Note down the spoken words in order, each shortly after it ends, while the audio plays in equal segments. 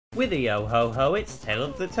With a yo-ho-ho, it's Tale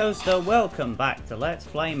of the Toaster. Welcome back to Let's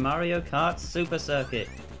Play Mario Kart Super Circuit.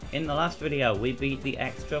 In the last video, we beat the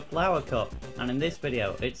Extra Flower Cup, and in this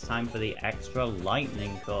video, it's time for the Extra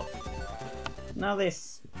Lightning Cup. Now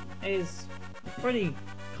this is a pretty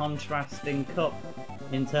contrasting cup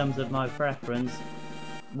in terms of my preference.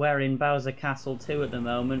 We're in Bowser Castle 2 at the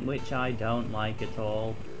moment, which I don't like at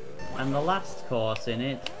all. And the last course in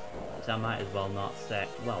it, which I might as well not say.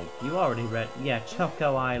 Well, you already read, yeah,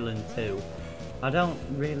 Choco Island 2. I don't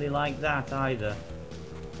really like that either.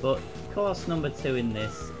 But course number 2 in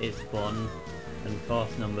this is fun, and course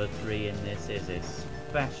number 3 in this is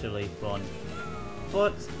especially fun.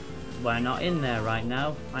 But we're not in there right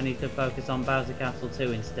now. I need to focus on Bowser Castle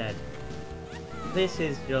 2 instead. This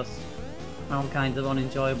is just all kinds of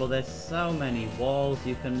unenjoyable. There's so many walls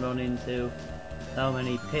you can run into, so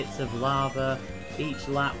many pits of lava. Each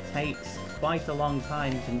lap takes quite a long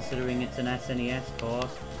time considering it's an SNES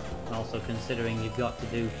course, and also considering you've got to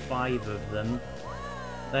do 5 of them.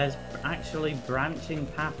 There's actually branching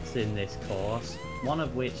paths in this course, one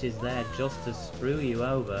of which is there just to screw you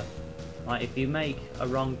over. Like if you make a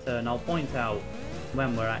wrong turn, I'll point out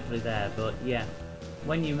when we're actually there, but yeah,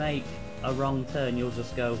 when you make a wrong turn you'll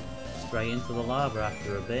just go straight into the lava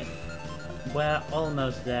after a bit. We're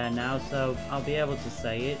almost there now, so I'll be able to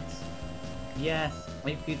say it. Yes,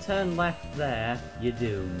 if you turn left there, you're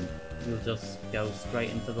doomed. You'll just go straight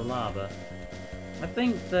into the lava. I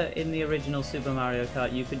think that in the original Super Mario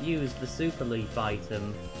Kart you could use the Super Leaf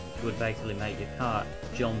item, which would basically make your kart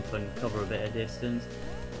jump and cover a bit of distance.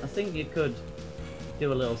 I think you could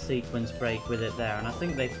do a little sequence break with it there, and I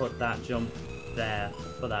think they put that jump there,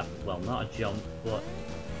 for that, well, not a jump, but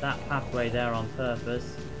that pathway there on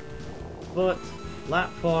purpose. But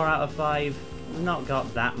lap 4 out of 5, not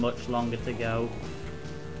got that much longer to go.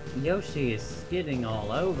 Yoshi is skidding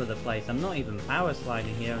all over the place. I'm not even power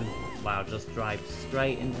sliding here, and wow, just drive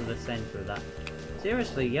straight into the center of that.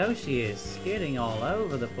 Seriously, Yoshi is skidding all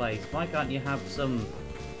over the place. Why can't you have some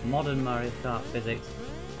modern Mario Kart physics?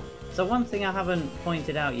 So one thing I haven't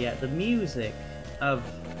pointed out yet, the music of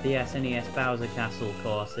the SNES Bowser Castle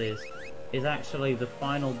courses is actually the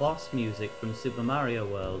final boss music from Super Mario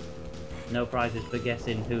World. No prizes for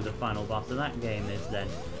guessing who the final boss of that game is then.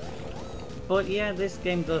 But yeah, this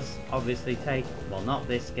game does obviously take, well not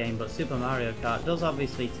this game, but Super Mario Kart does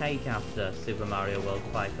obviously take after Super Mario World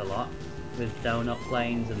quite a lot, with Donut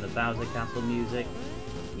Plains and the Bowser Castle music.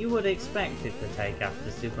 You would expect it to take after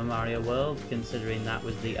Super Mario World, considering that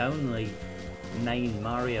was the only main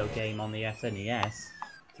Mario game on the SNES.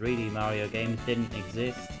 3D Mario games didn't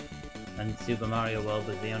exist, and Super Mario World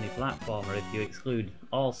was the only platformer if you exclude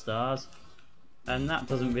All-Stars. And that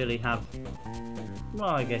doesn't really have, well,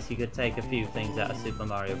 I guess you could take a few things out of Super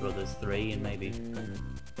Mario Bros. 3 and maybe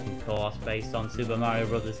some course based on Super Mario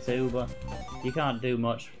Bros. 2, but you can't do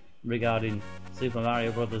much regarding Super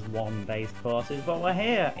Mario Bros. 1 based courses. But we're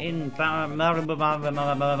here in Mario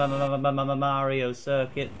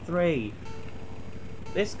Circuit 3.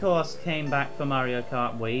 This course came back for Mario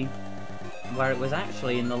Kart Wii, where it was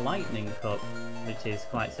actually in the Lightning Cup, which is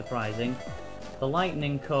quite surprising. The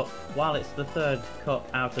Lightning Cup, while it's the 3rd cup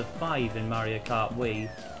out of 5 in Mario Kart Wii,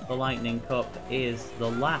 the Lightning Cup is the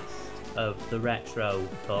last of the retro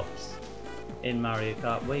cups in Mario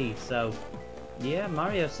Kart Wii. So yeah,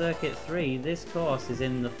 Mario Circuit 3, this course is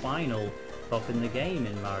in the final cup in the game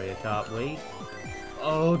in Mario Kart Wii.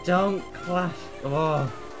 Oh, don't clash!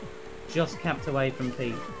 Oh, just kept away from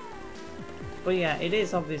Pete. But yeah, it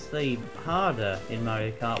is obviously harder in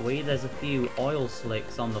Mario Kart Wii. There's a few oil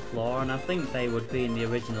slicks on the floor, and I think they would be in the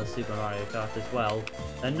original Super Mario Kart as well.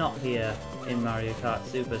 They're not here in Mario Kart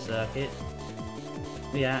Super Circuit.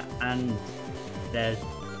 Yeah, and there's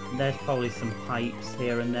probably some pipes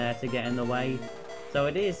here and there to get in the way. So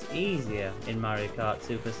it is easier in Mario Kart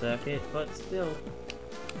Super Circuit, but still,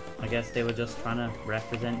 I guess they were just trying to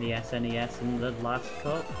represent the SNES in the last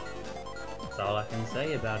cup. That's all I can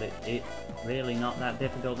say about it. It's really not that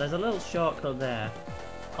difficult. There's a little shortcut there.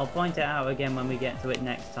 I'll point it out again when we get to it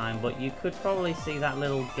next time, but you could probably see that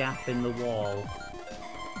little gap in the wall.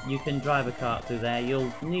 You can drive a kart through there.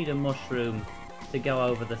 You'll need a mushroom to go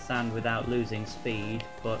over the sand without losing speed,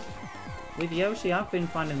 but with Yoshi I've been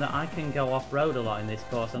finding that I can go off-road a lot in this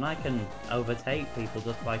course, and I can overtake people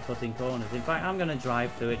just by cutting corners. In fact, I'm going to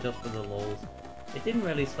drive through it just for the lulz. It didn't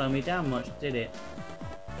really slow me down much, did it?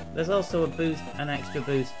 There's also an extra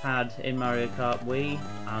boost pad in Mario Kart Wii,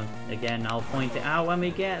 and again I'll point it out when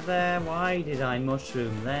we get there. Why did I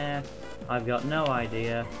mushroom there? I've got no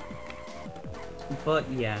idea. But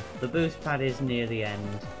yeah, the boost pad is near the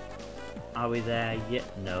end. Are we there yet?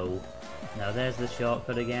 No. Now there's the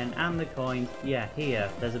shortcut again, and the coin. Yeah, here.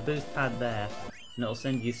 There's a boost pad there. And it'll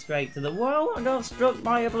send you straight to the... Whoa, I got struck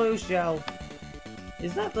by a blue shell!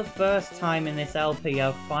 Is that the first time in this LP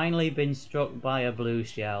I've finally been struck by a blue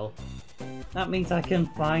shell? That means I can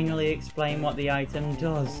finally explain what the item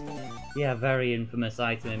does. Yeah, very infamous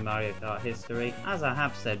item in Mario Kart history. As I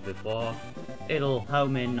have said before, it'll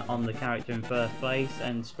home in on the character in first place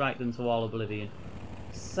and strike them to all oblivion.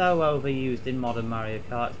 So overused in modern Mario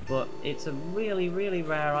Kart, but it's a really, really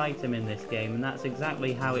rare item in this game, and that's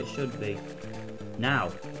exactly how it should be.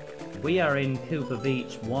 Now, we are in Cooper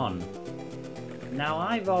Beach 1. Now,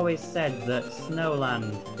 I've always said that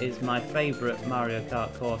Snowland is my favourite Mario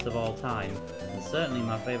Kart course of all time, and certainly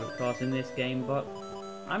my favourite course in this game, but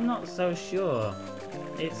I'm not so sure.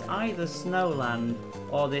 It's either Snowland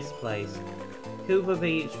or this place. Cooper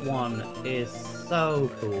Beach 1 is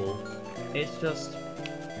so cool. It's just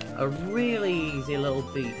a really easy little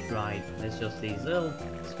beach ride. There's just these little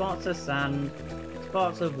spots of sand,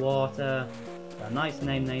 spots of water, a nice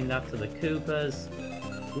name named after the Coopers.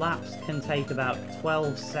 Laps can take about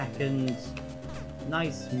 12 seconds.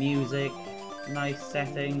 Nice music, nice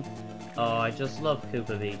setting. Oh, I just love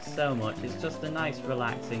Cooper Beach so much. It's just a nice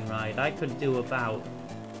relaxing ride. I could do about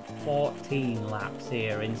 14 laps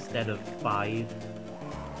here instead of 5.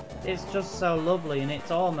 It's just so lovely, and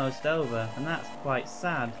it's almost over, and that's quite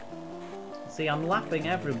sad. See, I'm lapping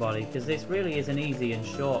everybody because this really is an easy and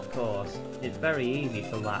short course. It's very easy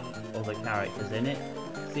to lap other characters in it.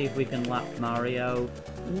 See if we can lap Mario.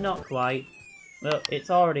 Not quite. Well, it's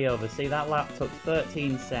already over. See, that lap took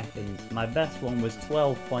 13 seconds. My best one was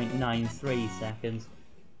 12.93 seconds.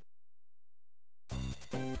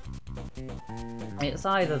 It's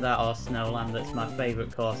either that or Snowland that's my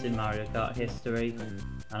favourite course in Mario Kart history,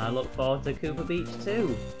 and I look forward to Cooper Beach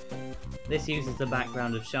too. This uses the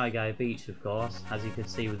background of Shy Guy Beach, of course, as you could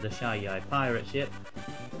see with the Shy Guy pirate ship.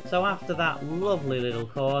 So after that lovely little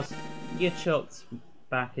course, you're chucked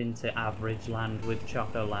back into Average Land with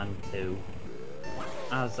Choco Land 2.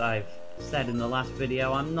 As I've said in the last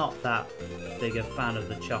video, I'm not that big a fan of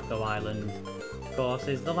the Choco Island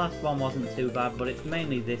courses. The last one wasn't too bad, but it's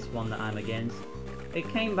mainly this one that I'm against. It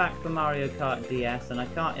came back for Mario Kart DS, and I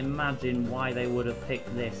can't imagine why they would have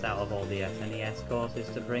picked this out of all the SNES courses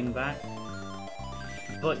to bring back.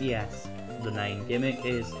 But yes, the main gimmick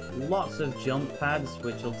is lots of jump pads,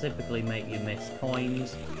 which will typically make you miss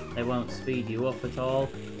coins. They won't speed you up at all.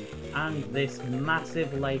 And this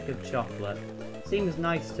massive lake of chocolate. Seems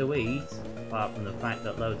nice to eat, apart from the fact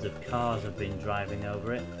that loads of cars have been driving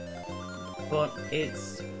over it. But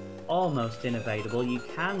it's almost inevitable. You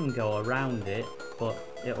can go around it, but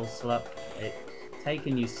it'll slow it.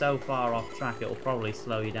 Taking you so far off track, it'll probably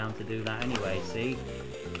slow you down to do that anyway, see?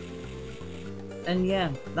 And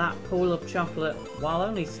yeah, that pool of chocolate, while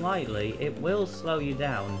only slightly, it will slow you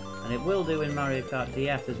down, and it will do in Mario Kart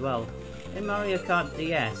DS as well. In Mario Kart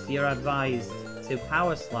DS, you're advised to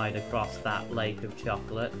power slide across that lake of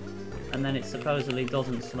chocolate, and then it supposedly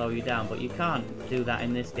doesn't slow you down, but you can't do that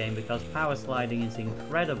in this game because power sliding is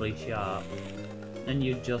incredibly sharp, and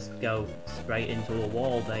you just go straight into a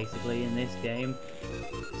wall basically in this game.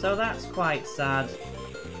 So that's quite sad,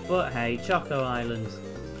 but hey, Choco Island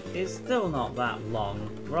is still not that long.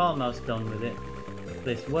 We're almost done with it. If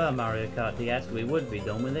this were Mario Kart DS, we would be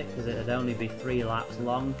done with it because it'd only be 3 laps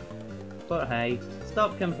long. But hey,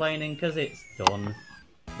 stop complaining because it's done,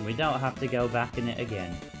 and we don't have to go back in it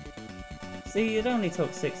again. See, it only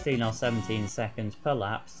took 16 or 17 seconds per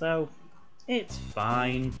lap, so it's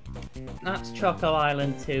fine. That's Choco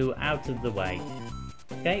Island 2 out of the way.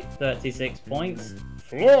 Okay, 36 points.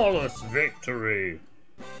 Flawless victory!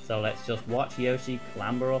 So let's just watch Yoshi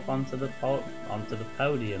clamber up onto the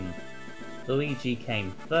podium. Luigi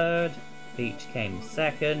came 3rd, Peach came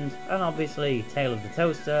 2nd, and obviously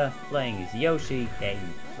TaleOfTheToaster, playing as Yoshi, came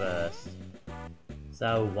 1st.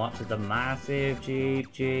 So watch as the massive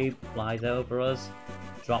Jeep flies over us,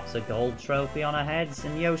 drops a gold trophy on our heads,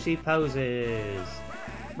 and Yoshi poses.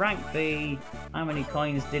 Rank B, how many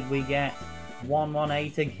coins did we get?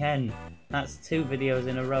 118 again. That's 2 videos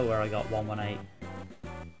in a row where I got 118.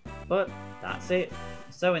 But that's it.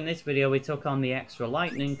 So in this video we took on the Extra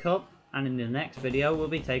Lightning Cup, and in the next video we'll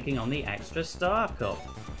be taking on the Extra Star Cup.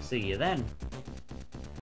 See you then.